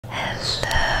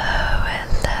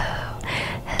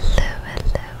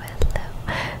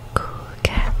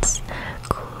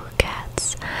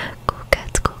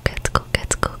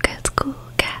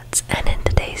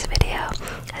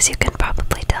as you can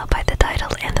probably tell by the title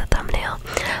and the thumbnail,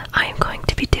 I am going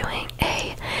to be doing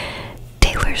a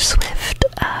Taylor Swift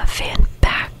fan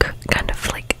pack, kind of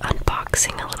like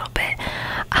unboxing a little bit.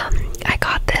 I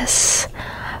got this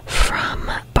from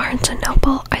Barnes &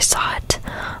 Noble. I saw it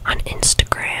on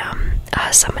Instagram.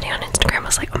 Somebody on Instagram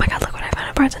was like, oh my god, look what I found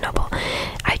at Barnes & Noble.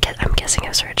 I'm guessing it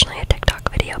was originally a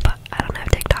TikTok video, but I don't have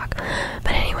TikTok.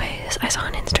 But anyways, I saw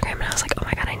on Instagram and I was like, oh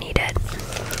my god, I need it.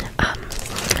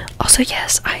 Also,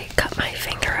 yes, I cut my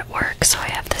finger at work, so I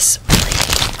have this really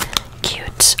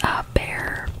cute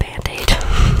bear band-aid.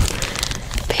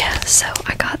 But yeah, so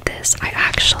I got this. I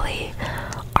actually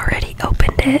already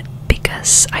opened it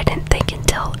because I didn't think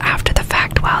until after the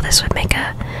fact, wow, this would make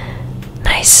a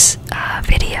nice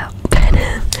video.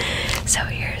 So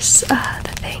here's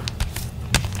the thing.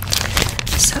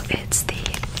 So it's the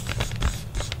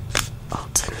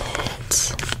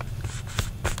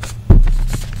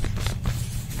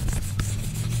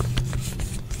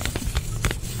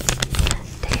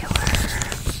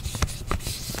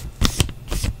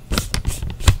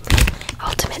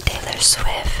Ultimate Taylor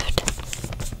Swift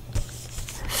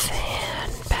fan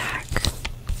pack.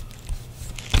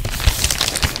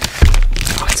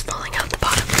 Oh, it's falling out the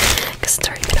bottom because it's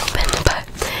already been opened, but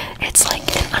it's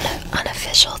like an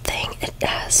unofficial thing. It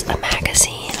has a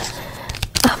magazine.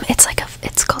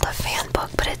 It's called a fan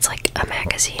book, but it's like a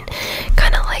magazine,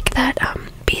 kind of like that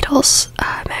Beatles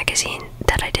magazine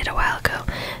that I did a while ago,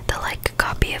 the like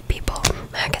Copy of People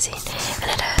magazine,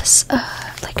 and it has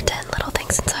like 10 little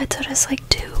things inside. So it has like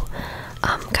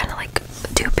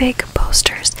two big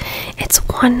posters. It's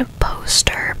one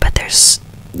poster, but there's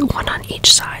one on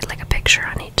each side, like a picture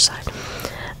on each side,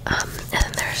 and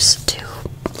then there's two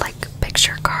like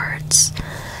picture cards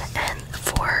and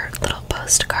 4 little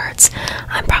postcards.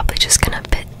 I'm probably just gonna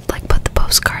put the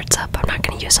postcards up. I'm not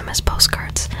gonna use them as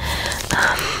postcards.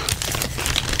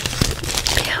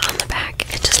 Yeah, on the back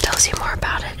it just tells you more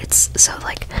about it. It's so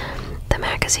like the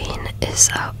magazine is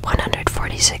a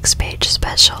 146-page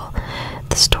special,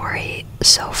 the story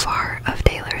so far of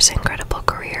Taylor's incredible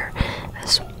career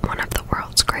as one of the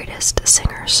world's greatest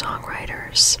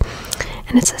singers-songwriters.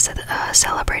 And it says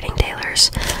celebrating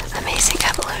Taylor's amazing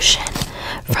evolution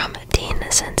from teen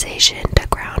sensation to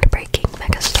groundbreaking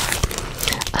megastar.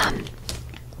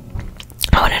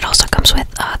 Oh, and it also comes with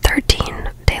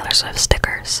 13 Taylor Swift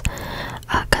stickers.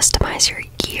 Customize your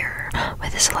gear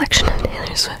with a selection of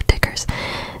Taylor Swift stickers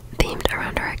themed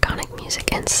around her iconic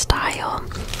music and style.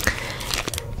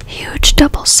 Huge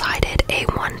double-sided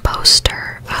A1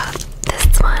 poster.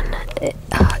 This one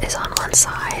is on one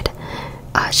side.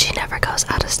 She never goes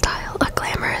out of style. A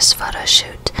glamorous photo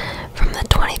shoot from the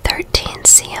 2013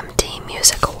 CMT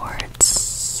Music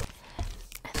Awards.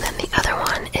 And then the other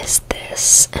one is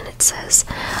this, and it says,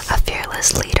 A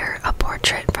Fearless Leader, a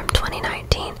portrait from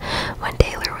 2019 when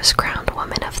Taylor was crowned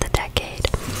Woman of the Decade.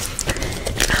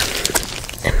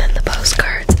 And then the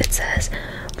postcards, it says,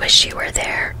 Wish you were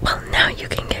there. Well, now you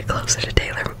can get closer to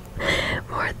Taylor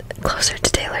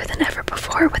than ever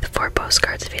before, with 4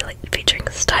 postcards featuring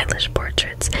stylish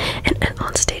portraits and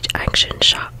on-stage action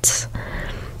shots.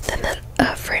 Then the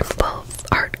frameable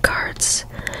art cards.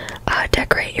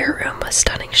 Decorate your room with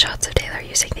stunning shots of Taylor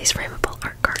using these frameable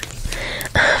art cards.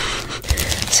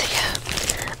 So yeah,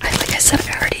 like I said,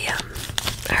 I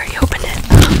already opened it.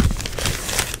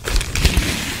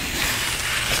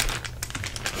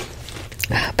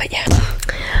 But yeah,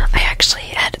 I actually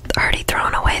had already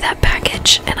thrown away that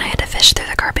package and I had to fish through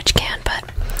the garbage can, but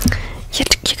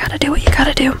you gotta do what you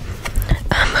gotta do.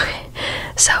 Okay,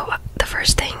 so the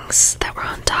first things that were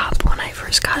on top when I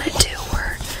first got it too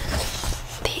were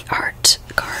the art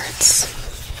cards.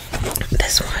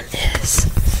 This one is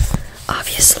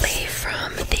obviously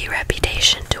from the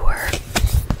Reputation tour.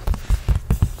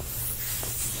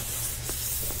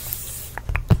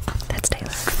 That's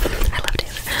Taylor. I love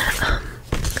Taylor.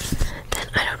 Then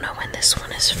I don't know when this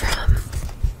one is from,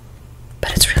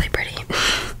 but it's really pretty.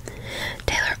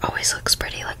 Taylor always looks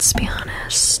pretty, let's be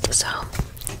honest. So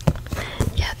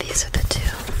yeah, these are the two.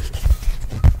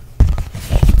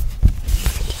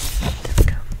 There we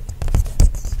go.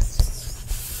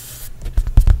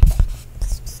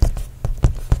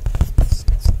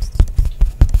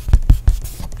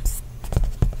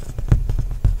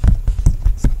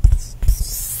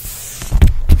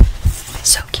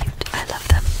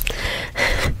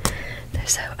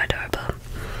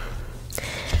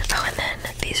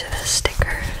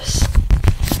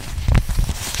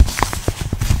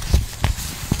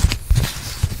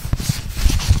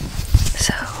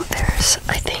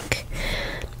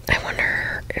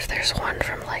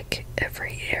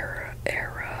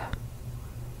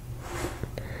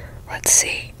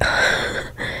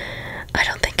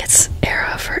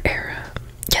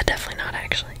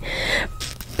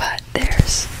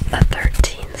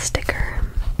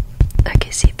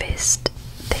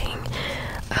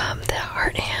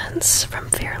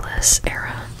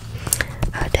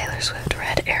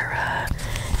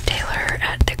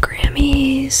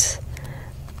 Grammys.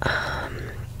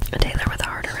 A Taylor with a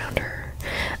heart around her.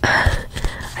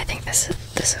 I think this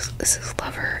is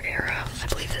Lover era. I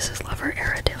believe this is Lover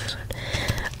era Taylor Swift.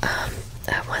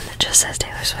 One that just says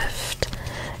Taylor Swift.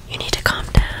 You need to calm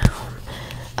down.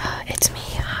 It's me.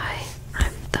 Hi,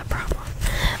 I'm the problem.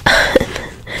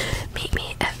 Meet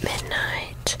me at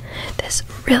midnight. This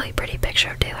really pretty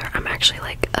picture of Taylor. I'm actually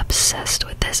like obsessed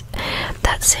with this.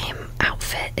 That same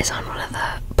outfit is on one of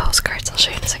the postcards. I'll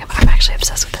show you in a second. But I'm actually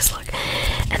obsessed with this look.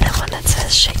 And then one that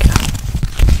says "Shake It Up."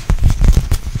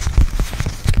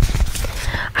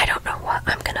 I don't know what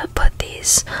I'm gonna put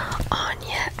these on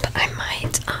yet, but I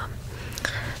might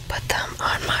put them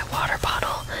on my water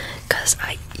bottle, because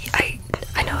I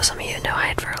know some of you know I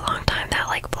had for a long time that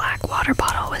like black water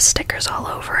bottle with stickers all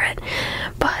over it,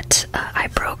 but I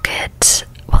broke it.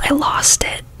 Well, I lost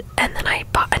it, and then I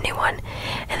bought a new one,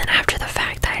 and then after the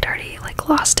fact I had already like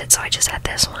lost it, so I just had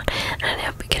this one, and I ended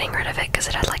up getting rid of it because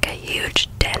it had like a huge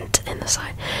dent in the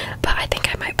side. But I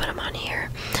think I might put them on here,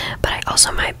 but I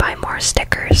also might buy more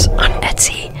stickers on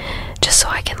Etsy just so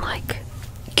I can like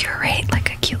curate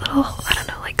like a cute little, I don't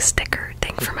know, like sticker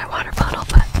thing for my water bottle.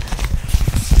 But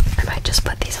I might just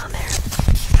put these on there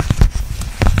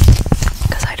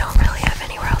because I don't really have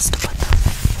anywhere else to put them.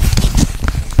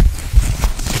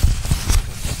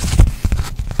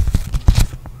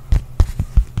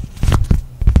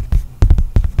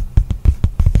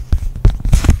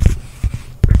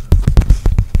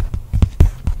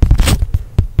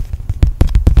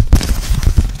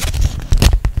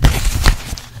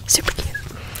 Super cute.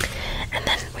 And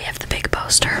then we have the big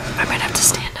poster. I might have to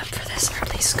stand up for this, or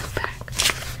at least scoot back.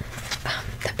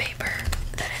 The paper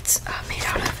that it's made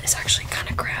out of is actually kind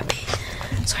of crappy,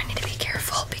 so I need to be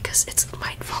careful because it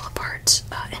might fall apart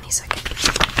any second.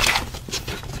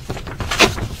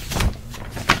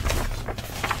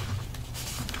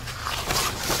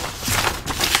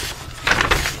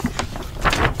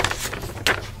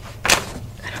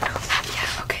 I don't know.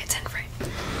 Yeah, okay, it's in frame.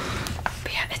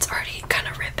 But yeah, it's already kind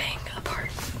of ripping apart.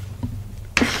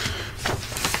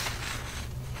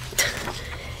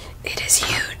 It is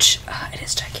huge. It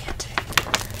is gigantic.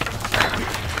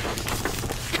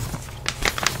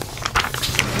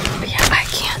 But yeah, I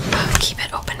can't keep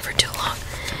it open for too long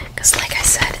because, like I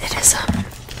said, it is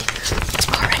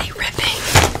already ripping.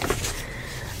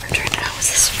 I'm trying to. How is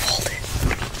this folded?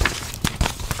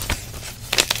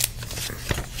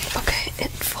 Okay,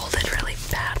 it folded really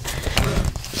bad.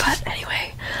 But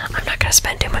anyway, I'm not gonna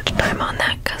spend too much time on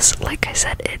that because, like I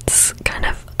said, it's kind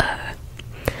of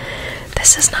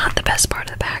this is not the best part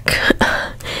of the back.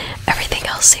 Everything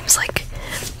else seems like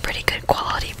pretty good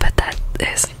quality, but that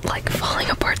is like falling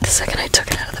apart the second I took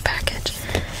it out of the package.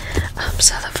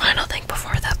 So the final thing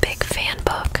before the big fan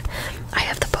book, I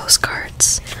have the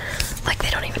postcards. Like,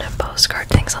 they don't even have postcard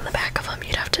things on the back of them.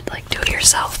 You'd have to like do it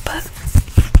yourself, but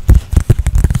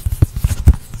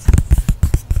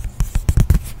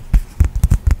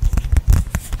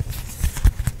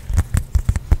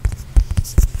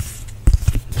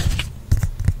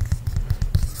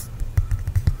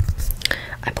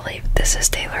I believe this is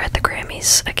Taylor at the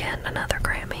Grammys. Again, another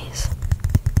Grammys.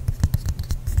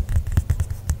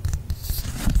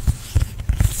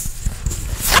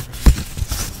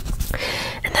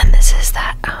 And then this is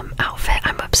that outfit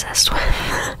I'm obsessed with.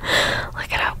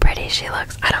 Look at how pretty she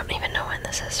looks. I don't even know when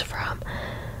this is from,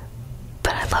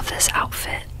 but I love this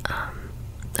outfit.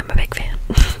 I'm a big fan.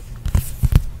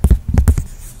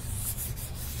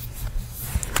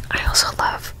 I also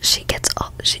love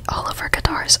all of her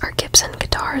guitars are Gibson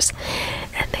guitars,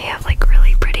 and they have like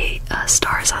really pretty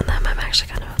stars on them. I'm actually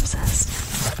kind of obsessed.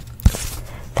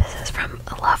 This is from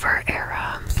Lover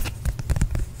era.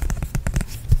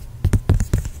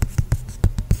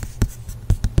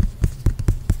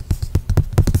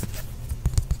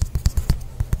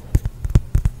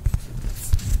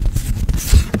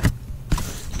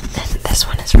 And this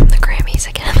one is from the Grammys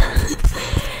again.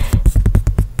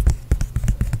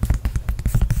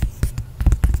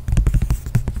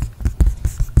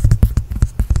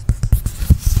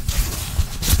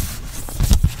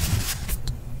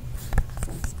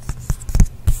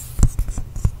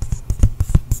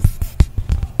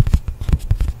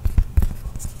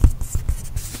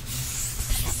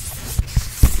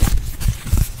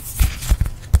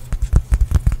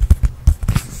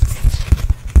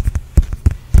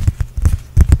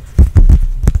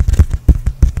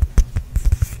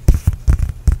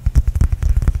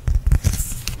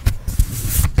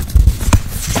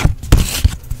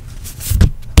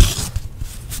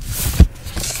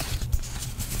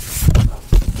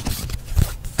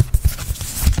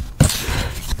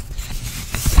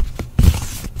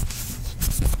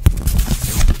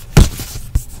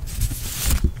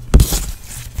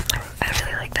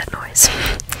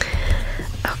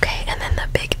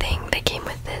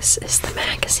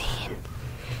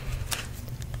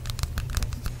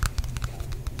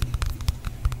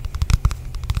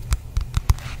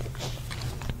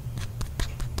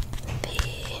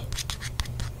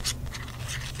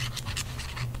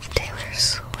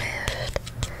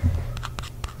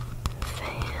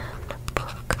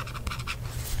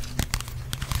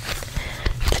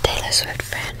 Taylor Swift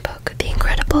fan book, the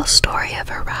incredible story of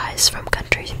her rise from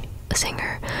country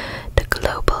singer to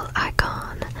global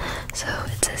icon. So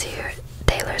it says here,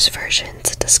 Taylor's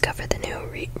versions discover the new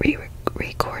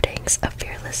recordings of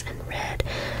Fearless and Red,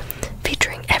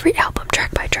 featuring every album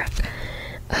track by track.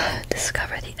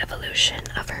 Discover the evolution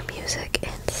of her music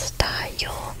and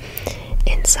style.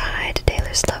 Inside,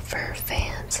 Taylor's love for her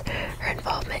fans, her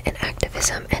involvement in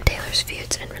activism, and Taylor's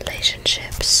feuds and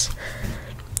relationships.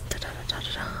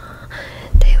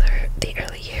 Taylor, the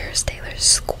early years, Taylor's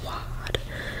squad,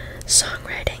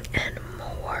 songwriting, and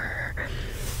more.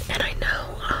 And I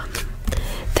know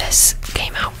this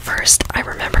came out first. I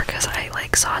remember because I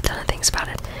saw a ton of things about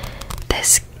it.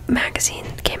 This magazine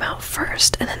came out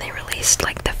first, and then they released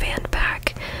the fan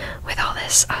pack with all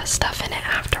this stuff in it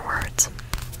afterwards.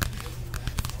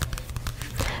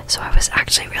 So I was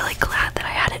actually really glad that I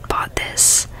hadn't bought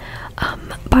this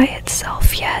by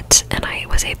itself yet, and I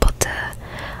was able to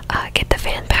get the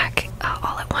fan pack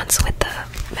all at once with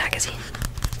the magazine.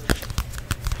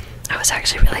 I was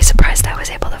actually really surprised I was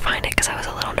able to find it because I was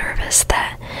a little nervous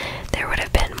that there would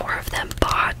have been more of them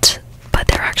bought, but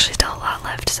there are actually still a lot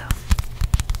left, so.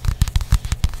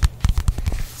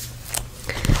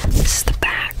 This is the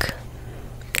back.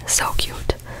 So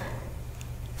cute.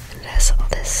 And it has all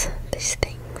these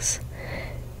things.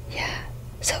 Yeah,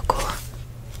 so cool.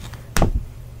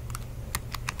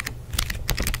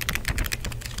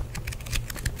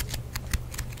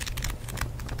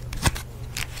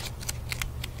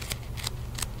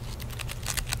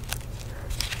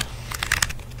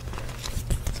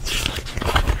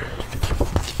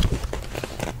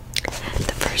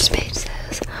 The first page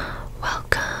says,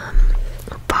 "Welcome.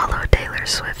 Follow Taylor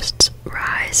Swift's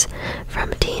rise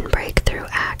from teen breakthrough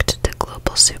act to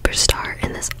global superstar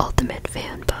in this ultimate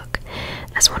fan book.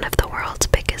 As one of the world's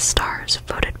biggest stars,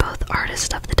 voted both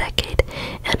Artist of the Decade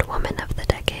and Woman of the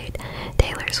Decade,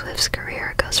 Taylor Swift's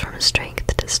career goes from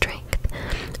strength to strength.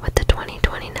 With the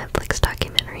 2020 Netflix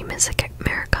documentary Miss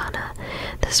Americana,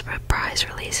 the surprise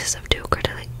releases of two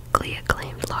critically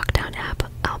acclaimed lockdown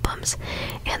albums,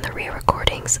 and the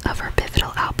re-recordings of her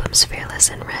pivotal albums Fearless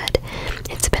and Red,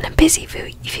 it's been a busy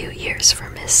few years for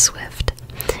Miss Swift,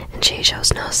 and she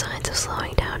shows no signs of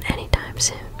slowing down anytime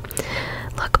soon.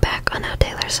 Look back on how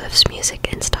Taylor Swift's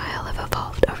music and style have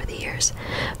evolved over the years,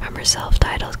 from her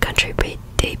self-titled country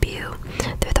debut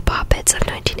through the pop hits of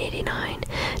 1989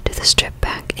 to the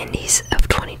stripped-back indies of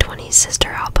 2020's sister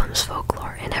albums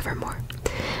Folklore and Evermore.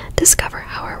 Discover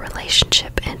how her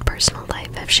relationship and personal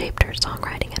life have shaped her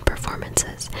songwriting and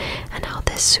performances, and how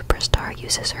this superstar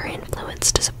uses her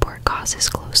influence to support causes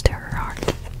close to her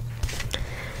heart."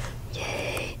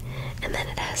 Yay! And then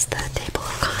it has the table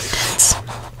of contents,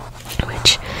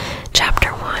 which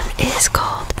chapter 1 is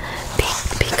called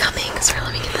Becoming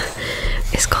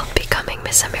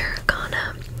Miss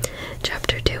Americana.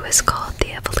 Chapter 2 is called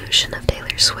The Evolution of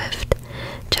Taylor Swift.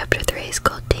 Chapter 3 is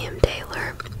called Team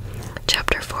Taylor.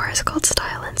 Chapter 4 is called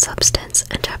Style and Substance,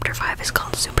 and Chapter 5 is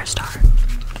called Superstar.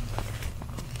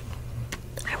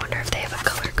 I wonder if they have a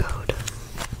color code.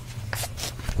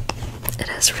 It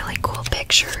has really cool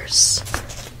pictures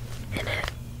in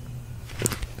it.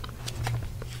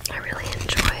 I really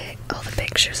enjoy all the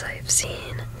pictures I've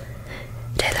seen.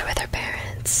 Taylor with her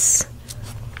parents.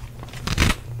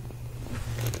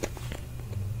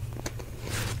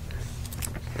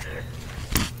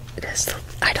 It is,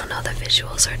 I don't know, the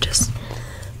visuals are just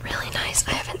really nice.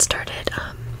 I haven't started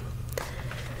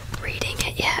reading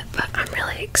it yet, but I'm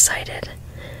really excited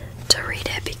to read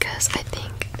it because I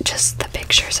think just the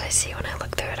pictures I see when I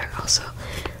look through it are also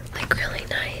really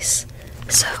nice.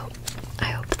 So I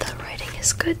hope the writing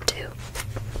is good too.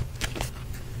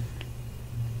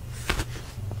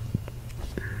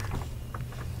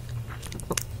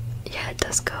 Yeah, it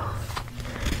does go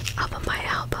album by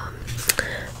album.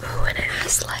 Ooh, and it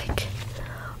has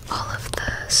all of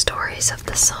the stories of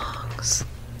the songs.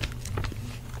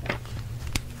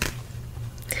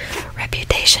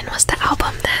 Reputation was the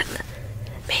album that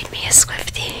made me a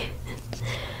Swiftie.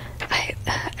 I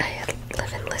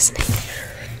have been listening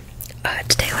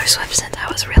to Taylor Swift since I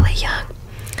was really young,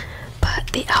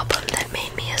 but the album that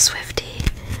made me a Swiftie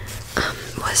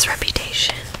was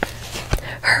Reputation.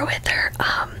 Her with her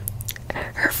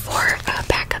four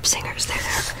backup singers.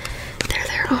 They're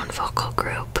their own vocal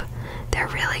group. They're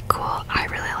really cool. I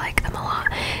really like them a lot.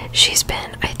 She's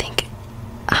been, I think,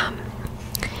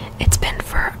 it's been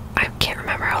for, I can't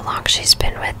remember how long she's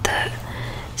been with the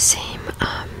same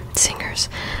singers.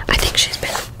 I think she's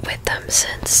been with them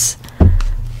since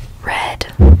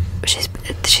Red. She's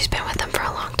been with them for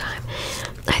a long time.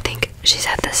 I think she's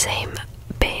had the same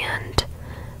band,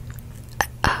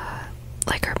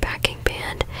 her backing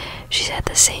band,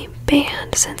 same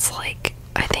band since, like,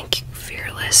 I think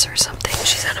Fearless or something.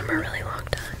 She's had them a really long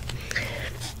time.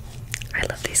 I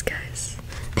love these guys.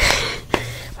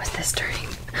 Was this during?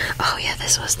 Oh yeah,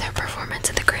 this was their performance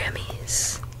at the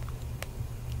Grammys.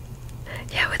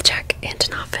 Yeah, with Jack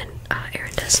Antonoff and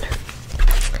Aaron Dessner.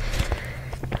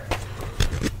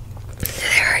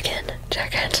 There again,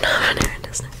 Jack Antonoff and Aaron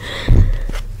Dessner.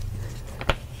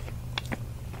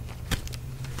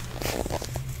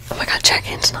 Oh my god, Jack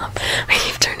Antonoff. I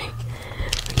keep turning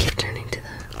to the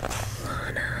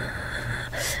Lana.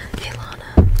 Hey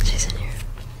Lana, she's in here.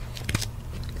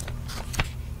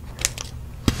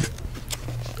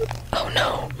 Oh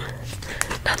no,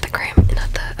 not the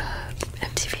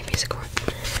MTV Music Award.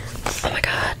 Oh my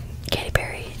god, Katy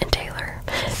Perry and Taylor.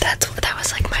 That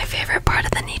was like my favorite part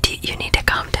of the You Need to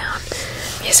Calm Down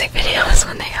music video was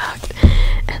when they hugged,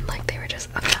 and like they were just.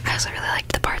 I also really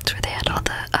liked the parts where they had all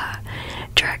the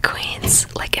drag queens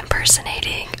like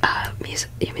impersonating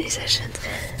musicians.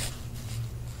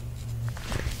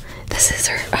 This is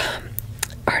her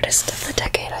artist of the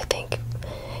decade, I think.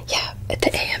 Yeah, at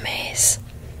the AMAs.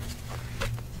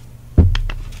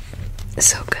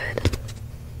 So good.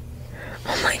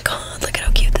 Oh my god, look at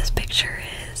how cute this picture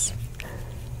is.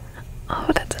 Oh,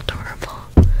 that's adorable.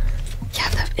 Yeah,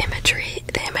 the imagery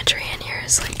in here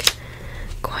is like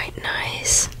quite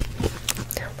nice.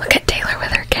 Look at Taylor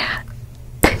with her cat.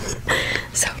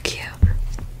 So cute.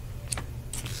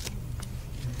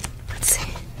 Let's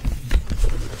see.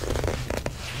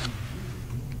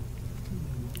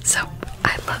 So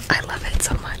I love it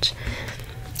so much.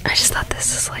 I just thought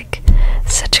this is like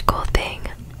such a cool thing.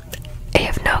 I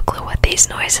have no clue what these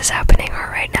noises happening are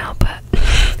right now, but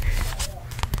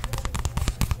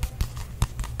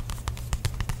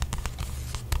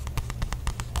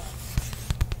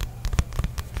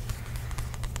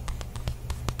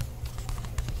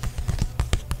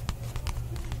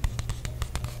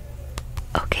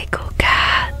okay, cool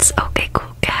cats. Okay,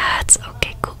 cool cats.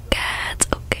 Okay, cool cats.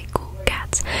 Okay, cool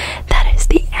cats. That is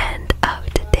the end of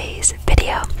today's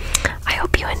video. I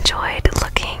hope you enjoyed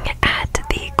looking at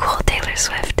the cool Taylor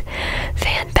Swift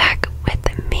fan pack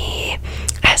with me.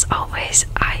 As always,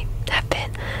 I have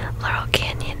been Laurel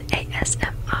Canyon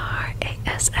ASMR.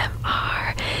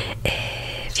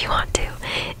 If you want to,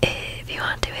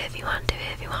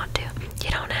 you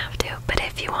don't have to, but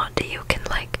if you want to, you can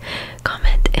like,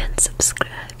 comment, and subscribe.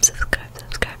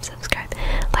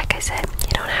 Like I said,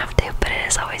 you don't have to, but it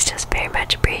is always just very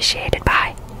much appreciated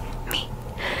by me.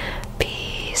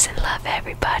 Peace and love,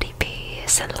 everybody.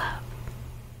 Peace and love.